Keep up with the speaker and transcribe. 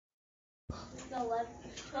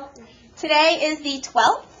Today is the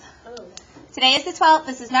 12th. Today is the 12th.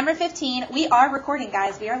 This is number 15. We are recording,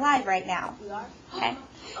 guys. We are live right now. We are? Okay.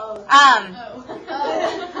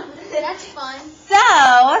 That's fun.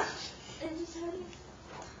 So,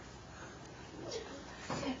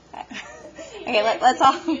 okay, let's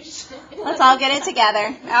all get it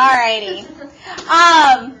together. Alrighty.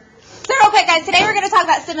 So real quick, guys, today we're going to talk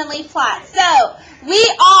about stem and leaf plots. So,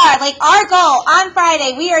 we are, our goal on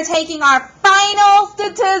Friday, we are taking our final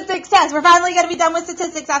statistics test. We're finally going to be done with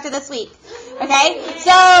statistics after this week. Okay?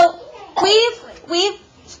 So,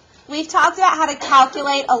 we've talked about how to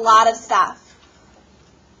calculate a lot of stuff.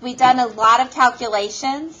 We've done a lot of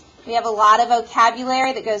calculations. We have a lot of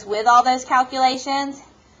vocabulary that goes with all those calculations.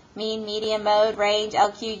 Mean, median, mode, range,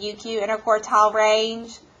 LQ, UQ, interquartile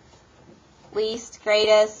range, least,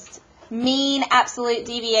 greatest, mean, absolute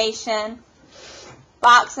deviation,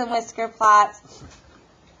 box and whisker plots.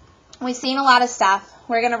 We've seen a lot of stuff.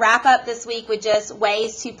 We're going to wrap up this week with just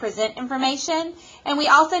ways to present information. And we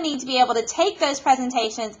also need to be able to take those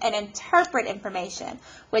presentations and interpret information,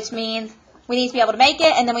 which means we need to be able to make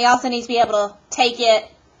it, and then we also need to be able to take it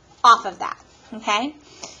off of that. Okay?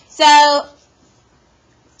 So,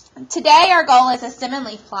 today our goal is a stem and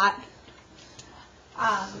leaf plot.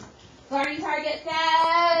 Learning target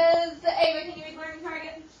says, Ava, can you read learning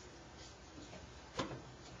target?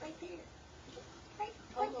 Right there. Right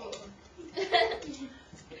there.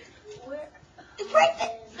 It's right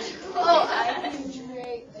there. Oh, I can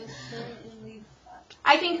create a stem and leaf plot.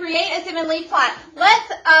 I can create a stem and leaf plot.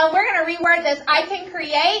 We're going to reword this. I can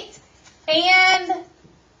create and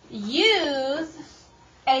use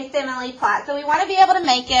a stem and leaf plot. So we want to be able to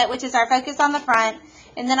make it, which is our focus on the front.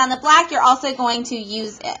 And then on the black, you're also going to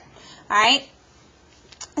use it. All right?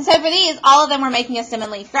 And so for these, all of them we're making a stem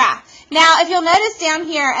and leaf graph. Now, if you'll notice down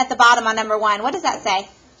here at the bottom on number 1, what does that say?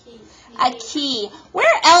 A key.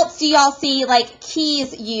 Where else do y'all see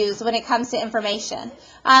keys used when it comes to information?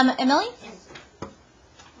 Emily?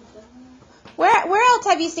 Where else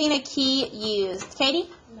have you seen a key used? Katie?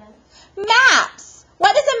 Maps.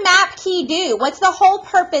 What does a map key do? What's the whole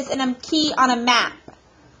purpose in a key on a map?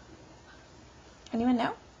 Anyone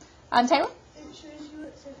know? Taylor?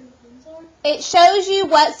 It shows you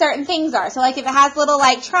what certain things are. So if it has little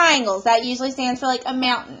triangles, that usually stands for a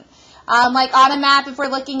mountain. On a map, if we're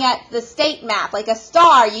looking at the state map, a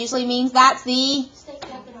star usually means that's the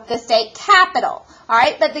state capital. All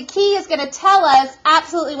right, but the key is going to tell us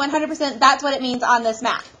absolutely 100% that's what it means on this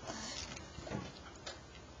map.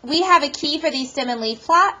 We have a key for these stem and leaf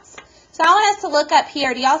plots. So I want us to look up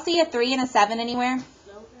here. Do y'all see a 3 and a 7 anywhere?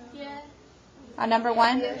 Yeah. On number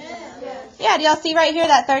 1? Yeah, do y'all see right here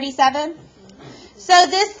that 37? So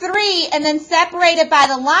this 3 and then separated by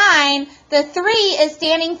the line, the 3 is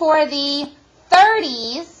standing for the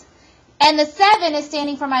 30s and the 7 is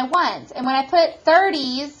standing for my 1s. And when I put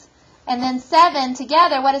 30s and then 7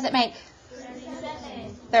 together, what does it make?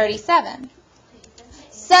 37.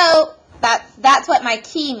 So that's what my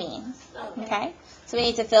key means. Okay? So we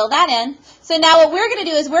need to fill that in. So now what we're going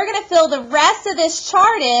to do is we're going to fill the rest of this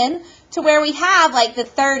chart in to where we have the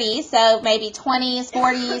 30s, so maybe 20s,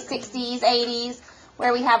 40s, 60s, 80s,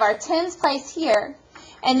 where we have our tens placed here.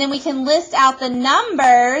 And then we can list out the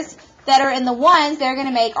numbers that are in the ones that are going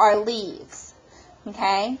to make our leaves.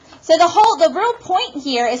 Okay? So the real point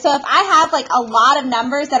here is, so if I have a lot of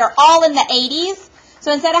numbers that are all in the 80s,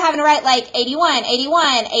 so instead of having to write 81,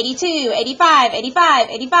 81, 82, 85, 85,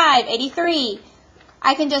 85, 83,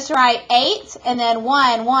 I can just write 8 and then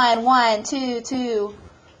 1, 1, 1, 2, 2,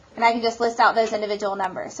 and I can just list out those individual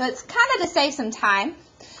numbers. So it's kind of to save some time.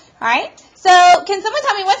 All right? So can someone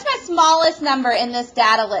tell me what's my smallest number in this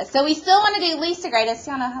data list? So we still want to do least to greatest.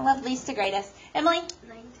 Y'all know I love least to greatest. Emily?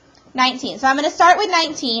 19. So I'm going to start with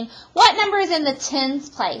 19. What number is in the tens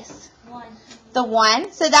place? 1. The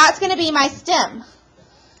 1. So that's going to be my stem.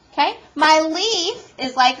 Okay? My leaf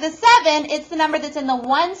is like the 7. It's the number that's in the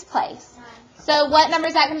ones place. 9. So what number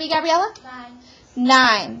is that going to be, Gabriella? 9.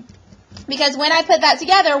 9. Because when I put that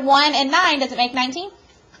together, 1 and 9, does it make 19?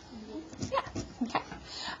 Yeah. Okay.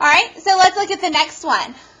 All right. So let's look at the next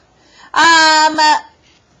one.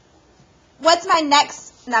 What's my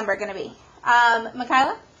next number going to be?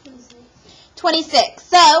 Michaela? 26.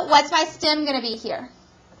 So what's my stem going to be here?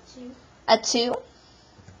 2. A 2. All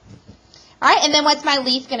right. And then what's my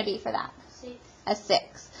leaf going to be for that? 6. A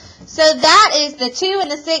 6. So that is the 2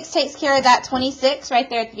 and the 6 takes care of that 26 right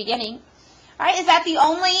there at the beginning. All right, is that the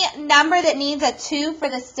only number that needs a 2 for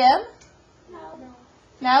the stem?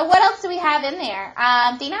 No? What else do we have in there?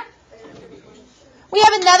 Dina? We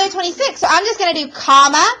have another 26, so I'm just going to do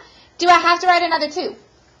comma. Do I have to write another 2?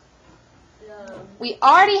 we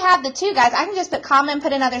already have the 2, guys. I can just put comma and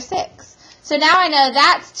put another 6. So now I know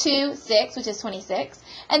that's 2, 6, which is 26.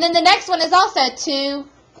 And then the next one is also 2,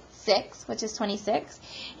 6, which is 26.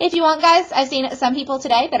 If you want, guys, I've seen some people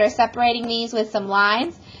today that are separating these with some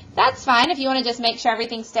lines. That's fine if you want to just make sure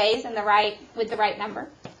everything stays in with the right number.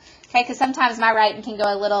 Okay, because sometimes my writing can go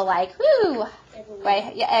a little like, whoo,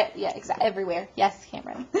 way, yeah, exactly, everywhere. Yes,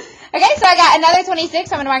 Cameron. Okay, so I got another 26.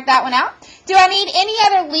 So I'm going to mark that one out. Do I need any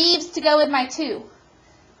other leaves to go with my 2?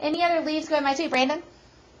 Any other leaves to go with my 2, Brandon?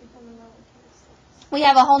 We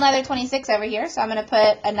have a whole nother 26 over here, so I'm going to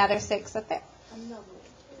put another 6 up there.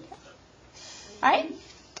 All right.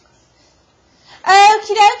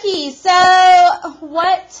 Okie dokie. So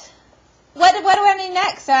what do I need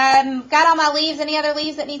next? Got all my leaves. Any other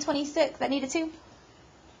leaves that need 26? That need a 2?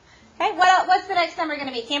 Okay. What's the next number going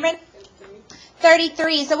to be, Cameron?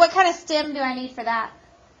 33. So what kind of stem do I need for that?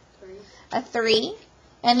 3. A 3.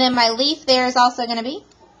 And then my leaf there is also going to be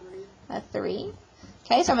a 3.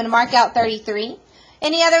 Okay. So I'm going to mark out 33.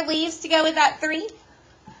 Any other leaves to go with that 3?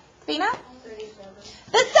 Fina?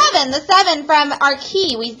 37. The 7 from our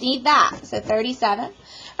key. We need that. So 37. All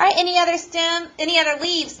right. Any other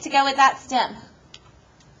leaves to go with that stem?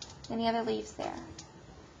 Any other leaves there?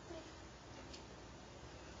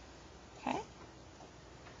 Okay.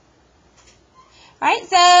 All right.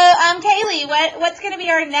 So, Kaylee, what's going to be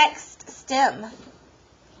our next stem?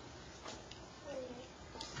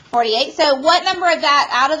 48. So what number of that,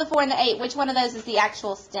 out of the 4 and the 8, which one of those is the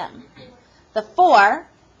actual stem? The 4.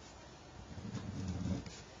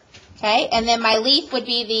 Okay, and then my leaf would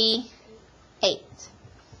be the 8.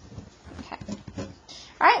 Okay.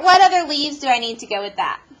 All right, what other leaves do I need to go with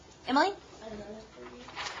that? Emily?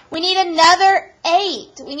 We need another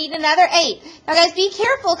 8. We need another 8. Now, guys, be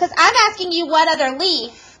careful because I'm asking you what other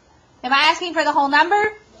leaf. Am I asking for the whole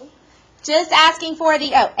number? Just asking for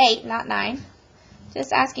the, 8, not 9.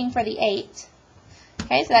 Just asking for the 8.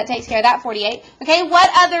 Okay, so that takes care of that 48. Okay, what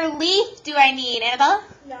other leaf do I need, Annabelle?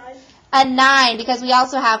 9. A 9, because we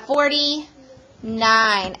also have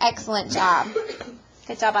 49. Excellent job.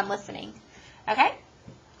 Good job on listening. Okay?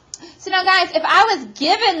 So now, guys, if I was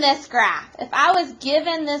given this graph,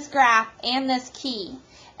 and this key,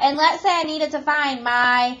 and let's say I needed to find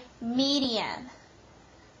my median,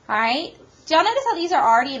 all right? Do y'all notice how these are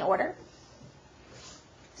already in order?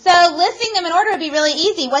 So listing them in order would be really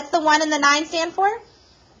easy. What's the 1 and the 9 stand for?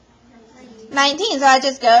 19. So I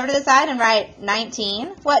just go over to the side and write 19.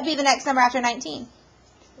 What would be the next number after 19?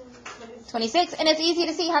 26. And it's easy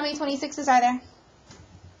to see how many 26s are there?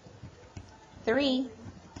 3.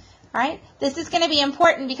 All right. This is going to be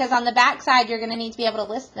important because on the back side you're going to need to be able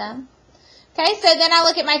to list them. Okay, so then I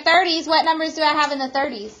look at my 30s. What numbers do I have in the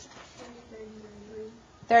 30s?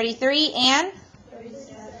 33 and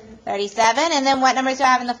 37. And then what numbers do I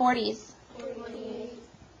have in the 40s?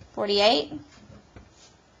 48.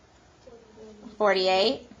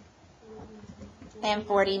 48 and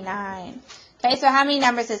 49. Okay, so how many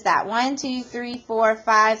numbers is that? 1, 2, 3, 4,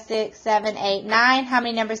 5, 6, 7, 8, 9. How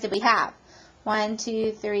many numbers did we have? 1,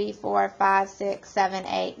 2, 3, 4, 5, 6, 7,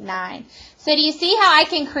 8, 9. So do you see how I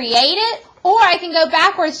can create it? Or I can go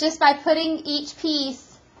backwards just by putting each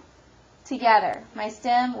piece together. My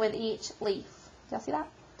stem with each leaf. Do y'all see that?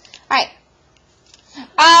 All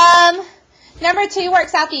right. Number 2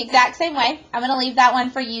 works out the exact same way. I'm going to leave that one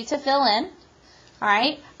for you to fill in. All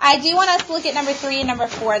right. I do want us to look at number 3 and number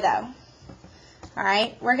 4, though. All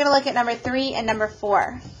right. We're going to look at number 3 and number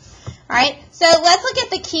 4. All right. So let's look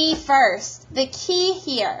at the key first. The key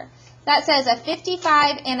here. That says a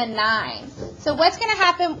 55 and a 9. So what's going to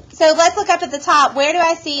happen? So let's look up at the top. Where do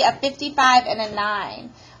I see a 55 and a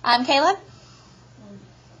 9? Caleb?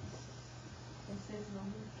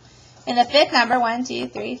 In the 5th number, 1, 2,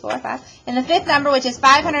 3, 4, 5. In the 5th number, which is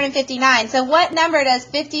 559. So what number does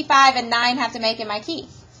 55 and 9 have to make in my key?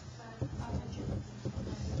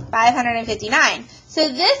 559. So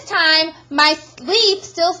this time, my leaf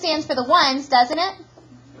still stands for the ones, doesn't it?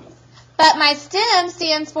 But my stem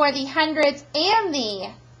stands for the hundreds and the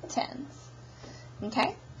tens.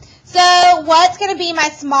 Okay? So what's going to be my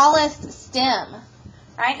smallest stem? All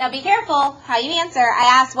right, now be careful how you answer.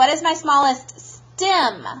 I asked, what is my smallest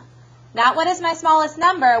stem? Not what is my smallest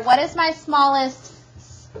number. What is my smallest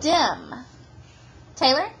stem?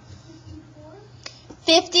 Taylor?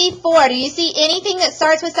 54. Do you see anything that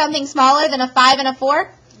starts with something smaller than a 5 and a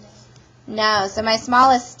 4? No. So my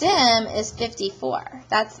smallest stem is 54.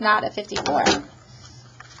 That's not a 54.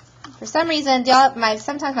 For some reason,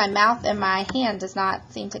 sometimes my mouth and my hand does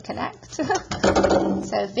not seem to connect.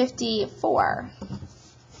 So 54.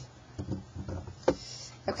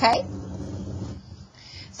 Okay.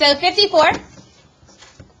 So 54.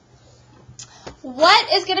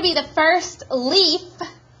 what is going to be the first leaf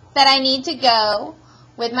that I need to go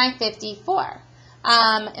with my 54?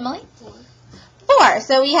 Emily? 4.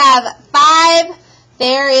 So we have 5.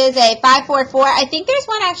 There is a 5, 4, 4. I think there's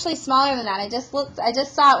one actually smaller than that. I just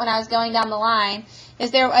saw it when I was going down the line.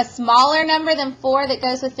 Is there a smaller number than 4 that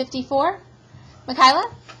goes with 54?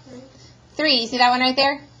 Michaela? 3. You see that one right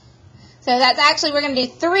there? So that's actually, we're going to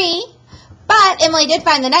do 3. But Emily did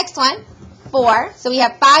find the next one, 4. So we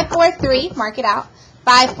have 5, 4, 3. Mark it out.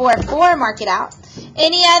 5, 4, 4. Mark it out.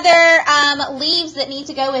 Any other leaves that need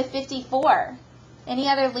to go with 54? Any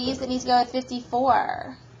other leaves that need to go with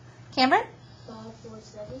 54? Cameron? 5, 4,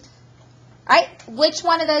 7. All right. Which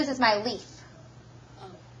one of those is my leaf?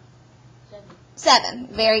 7.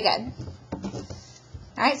 Very good. All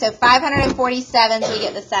right. So 547, so we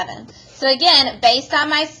get the 7. So again, based on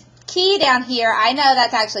my key down here, I know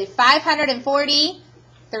that's actually 543,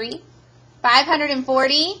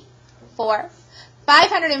 544,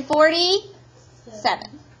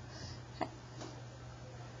 547. Okay.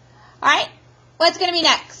 All right. What's going to be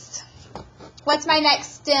next? What's my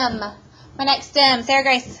next stem? My next stem, Sarah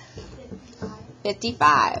Grace?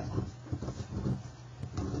 55.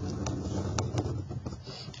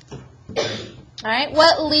 All right,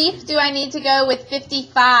 what leaf do I need to go with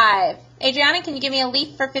 55? Adriana, can you give me a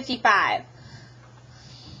leaf for 55?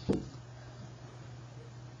 All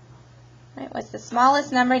right, what's the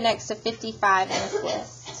smallest number next to 55 in this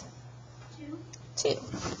list? 2.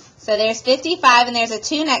 So there's 55, and there's a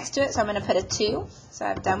 2 next to it, so I'm going to put a 2. So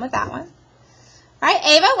I've done with that one. All right,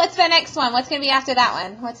 Ava, what's the next one? What's going to be after that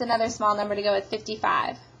one? What's another small number to go with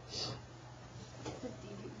 55?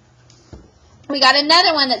 We got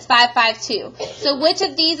another one that's 552. So which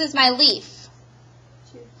of these is my leaf?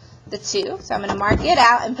 2. The 2. So I'm going to mark it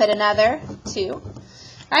out and put another 2. All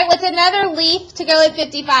right, what's another leaf to go with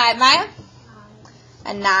 55? Maya? 9.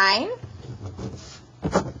 A 9.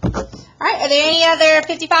 All right, are there any other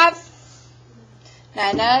 55s?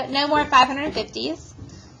 No more 550s. So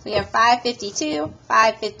we have 552,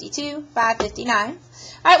 552, 559. All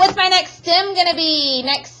right, what's my next stem going to be?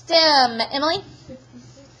 Next stem, Emily?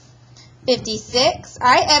 56. All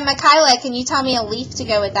right, and Michaela, can you tell me a leaf to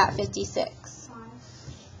go with that 56?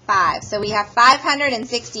 5. So we have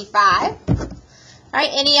 565. All right,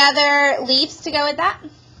 any other leaves to go with that?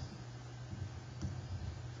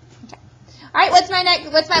 Okay. All right, what's my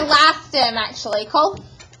last stem actually? Cole?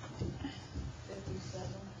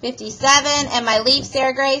 57. And my leaf,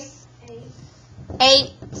 Sarah Grace?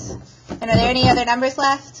 8. And are there any other numbers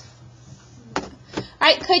left? All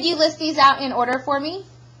right, could you list these out in order for me?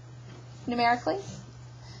 Numerically.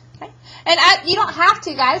 Okay. And you don't have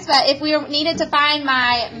to, guys, but if we needed to find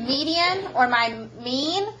my median or my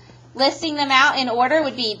mean, listing them out in order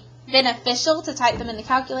would be beneficial to type them in the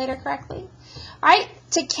calculator correctly. All right,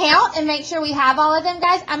 to count and make sure we have all of them,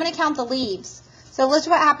 guys, I'm going to count the leaves. So look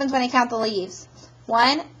what happens when I count the leaves.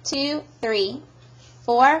 1, 2, 3,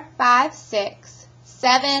 4, 5, 6,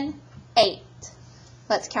 7, 8.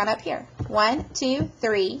 Let's count up here. 1, 2,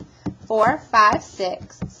 3, 4, 5,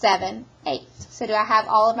 6, 7, 8. So do I have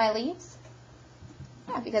all of my leaves?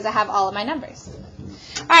 Yeah, because I have all of my numbers.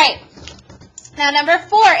 All right. Now number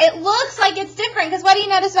 4, it looks like it's different because what do you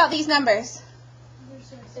notice about these numbers?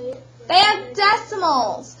 They have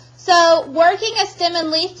decimals. So working a stem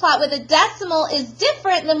and leaf plot with a decimal is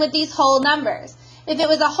different than with these whole numbers. If it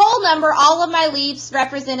was a whole number, all of my leaves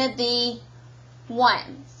represented the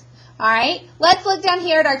ones. All right, let's look down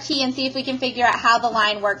here at our key and see if we can figure out how the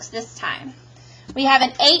line works this time. We have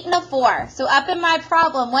an 8 and a 4. So up in my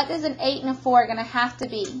problem, what is an 8 and a 4 going to have to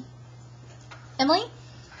be? Emily?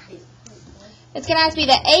 It's going to have to be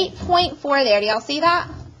the 8.4 there. Do y'all see that?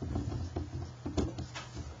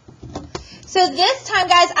 So this time,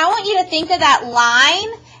 guys, I want you to think of that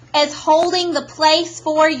line as holding the place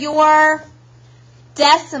for your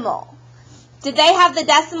decimal. Did they have the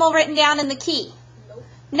decimal written down in the key?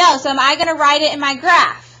 No, so am I going to write it in my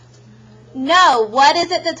graph? No. What is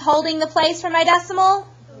it that's holding the place for my decimal?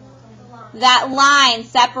 That line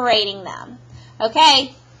separating them.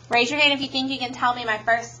 Okay, raise your hand if you think you can tell me my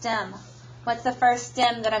first stem. What's the first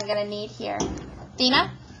stem that I'm going to need here? Dina?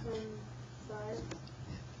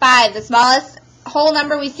 5. The smallest whole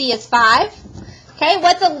number we see is 5. Okay,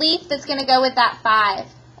 what's a leaf that's going to go with that 5?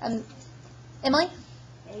 Emily?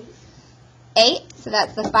 8. So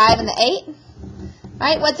that's the 5 and the 8. All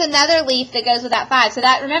right, what's another leaf that goes with that 5? So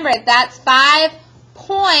that, remember, that's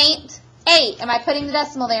 5.8. Am I putting the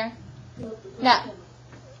decimal there? No.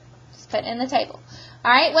 Just put it in the table.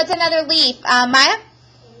 All right, what's another leaf? Maya?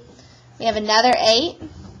 We have another 8.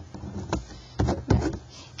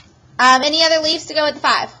 Any other leaves to go with the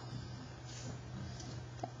 5?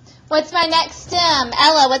 What's my next stem?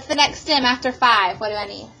 Ella, what's the next stem after 5? What do I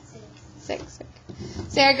need? 6.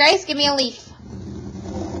 Sarah Grace, give me a leaf.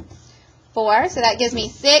 4, so that gives me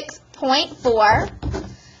 6.4. All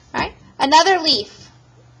right, another leaf.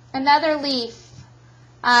 Another leaf.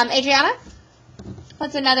 Adriana,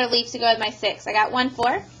 what's another leaf to go with my 6? I got 1,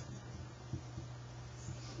 4.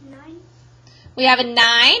 9. We have a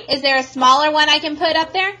 9. Is there a smaller one I can put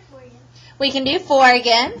up there? 4 again. We can do 4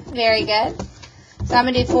 again. Very good. So I'm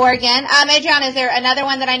going to do 4 again. Adriana, is there another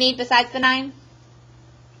one that I need besides the 9?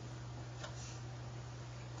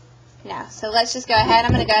 No. So let's just go ahead.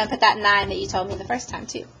 I'm going to go and put that 9 that you told me the first time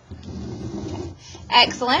too. Okay.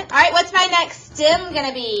 Excellent. All right, what's my next stem going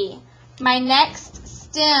to be? My next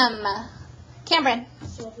stem. Cameron.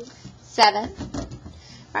 7. All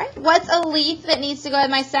right. What's a leaf that needs to go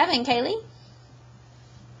with my 7, Kaylee?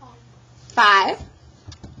 5.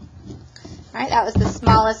 All right, that was the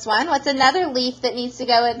smallest one. What's another leaf that needs to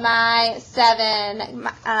go with my 7?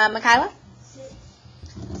 Michaela?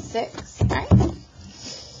 6. All right.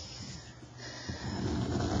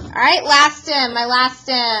 All right, last stem. My last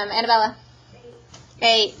stem. Annabella?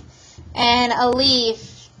 8. And a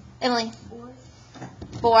leaf. Emily?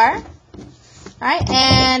 4. All right,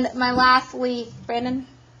 and my last leaf. Brandon?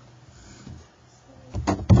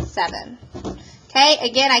 7. Okay,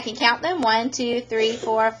 again, I can count them. 1, 2, 3,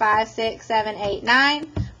 4, 5, 6, 7, 8,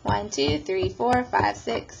 9. 1, 2, 3, 4, 5,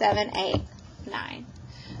 6, 7, 8, 9.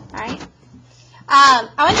 All right. I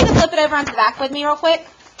want you to flip it over onto the back with me real quick.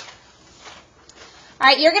 All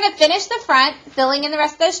right, you're going to finish the front, filling in the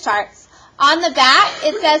rest of those charts. On the back,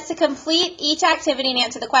 it says to complete each activity and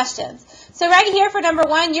answer the questions. So right here for number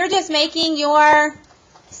 1, you're just making your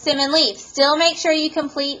stem and leaf. Still make sure you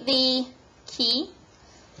complete the key.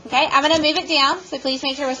 Okay, I'm going to move it down, so please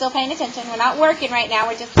make sure we're still paying attention. We're not working right now.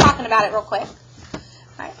 We're just talking about it real quick. All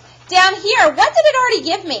right. Down here, what did it already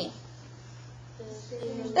give me?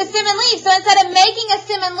 The stem and leaf. So instead of making a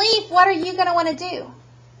stem and leaf, what are you going to want to do?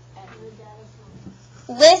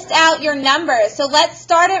 List out your numbers. So let's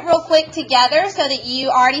start it real quick together so that you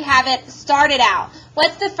already have it started out.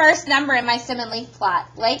 What's the first number in my stem and leaf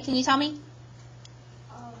plot? Blake, can you tell me?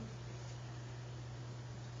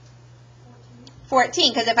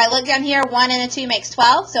 14, because if I look down here, 1 and a 2 makes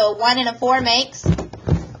 12, so 1 and a 4 makes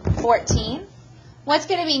 14. What's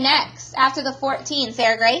going to be next after the 14,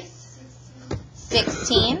 Sarah Grace?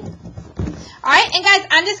 16. All right, and guys,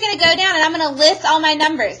 I'm just going to go down and I'm going to list all my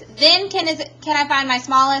numbers. Then can I find my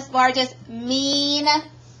smallest, largest, mean,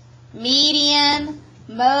 median,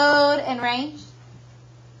 mode, and range?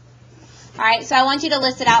 All right, so I want you to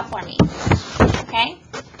list it out for me. Okay?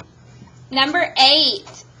 Number 8.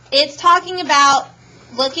 It's talking about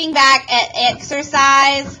looking back at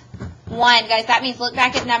exercise 1. Guys, that means look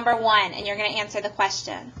back at number 1, and you're going to answer the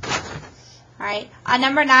question. All right. On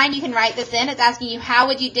number 9, you can write this in. It's asking you, how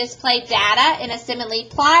would you display data in a stem and leaf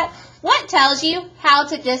plot? What tells you how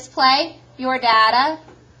to display your data?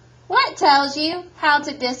 What tells you how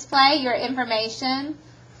to display your information?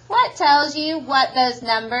 What tells you what those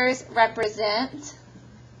numbers represent?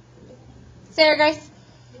 Sarah Grace?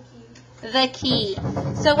 The key.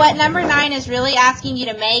 So what number 9 is really asking you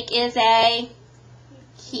to make is a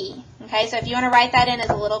key. Okay, so if you want to write that in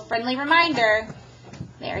as a little friendly reminder,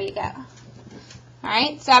 there you go. All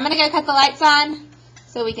right, so I'm going to go cut the lights on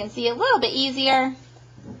so we can see a little bit easier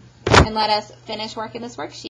and let us finish working this worksheet.